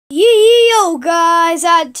Hello guys,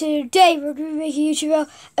 and today we're going to be making a YouTube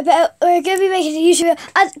video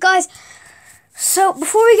and guys, so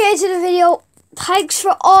before we get into the video, thanks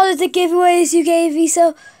for all of the giveaways you gave me.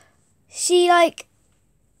 So I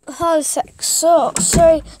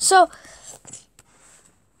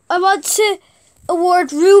want to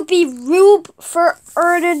award Rube for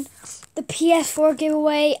earning the PS4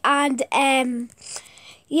 giveaway, and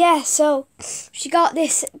yeah, so she got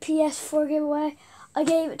this PS4 giveaway. I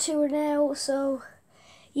gave it to her now, so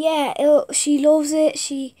yeah, she loves it.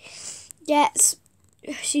 She's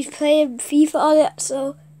playing FIFA on it,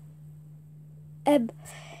 so yeah,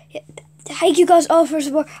 thank you guys all for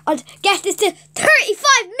support, and get this to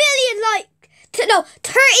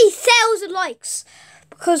 30,000 likes,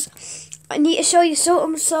 because I need to show you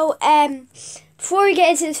something. So before we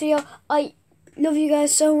get into this video, I love you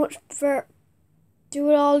guys so much for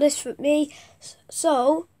doing all this with me.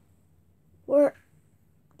 So we're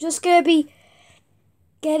just gonna be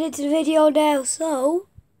getting into the video now.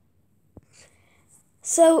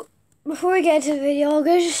 So before we get into the video, I'm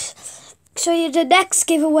gonna just show you the next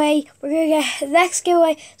giveaway. We're gonna get the next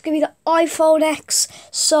giveaway. It's gonna be the iPhone X.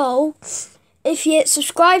 So if you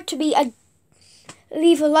subscribe to me and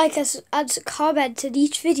leave a like and a comment in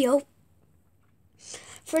each video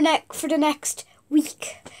for the next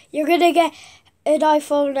week, you're gonna get an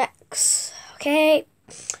iPhone X. Okay,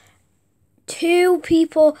 2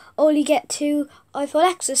 people only get 2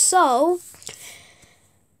 iPhone X's. So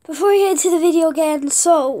before we get into the video again,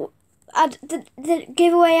 and the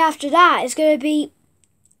giveaway after that is going to be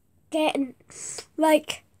getting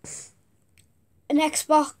like an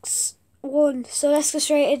Xbox One. So let's go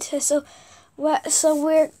straight into we're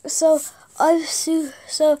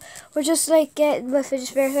just like getting my fidget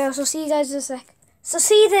spinner now. So see you guys in a sec. So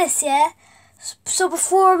see this, yeah. So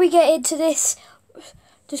before we get into this,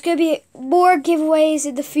 there's going to be more giveaways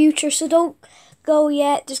in the future, so don't go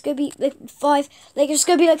yet. There's going to be like 5, there's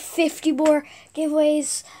going to be like 50 more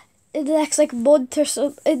giveaways in the next like month or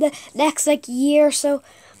so, in the next like year, so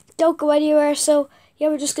don't go anywhere. So yeah,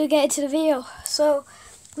 we're just going to get into the video. So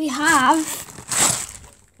we have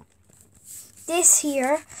this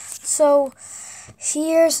here. So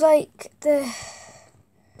here's like the,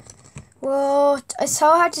 whoa, it's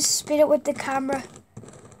so hard to spin it with the camera.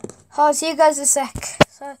 I'll see you guys in a sec.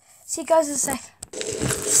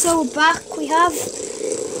 So back we have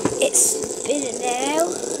it spinning now.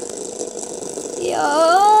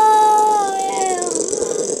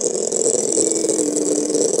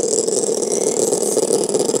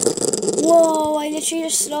 Whoa, I literally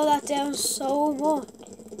just slowed that down so much.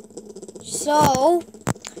 So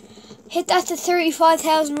hit that to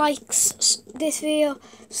 35,000 likes this video.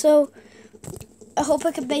 So I hope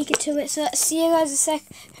I can make it to it. So see you guys in a sec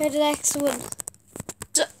for the next one.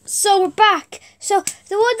 So we're back. So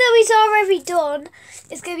the one that we've already done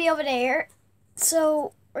is going to be over there.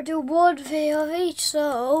 So we're doing one video of each.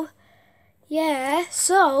 So yeah.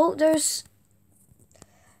 So there's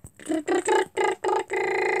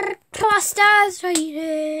pastas right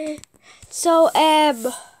there. So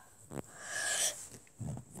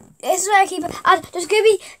this is what I keep. And there's gonna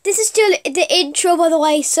be. This is still the intro, by the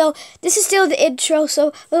way. So this is still the intro.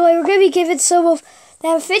 So by the way, we're gonna be giving some of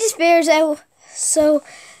the fidget spinners out. So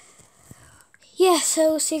yeah.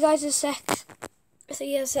 So see you guys in a sec. So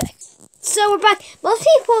we're back. Most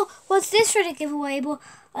people want this for the giveaway, but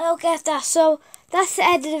I don't get that. So that's the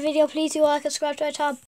end of the video. Please do like and subscribe to my channel.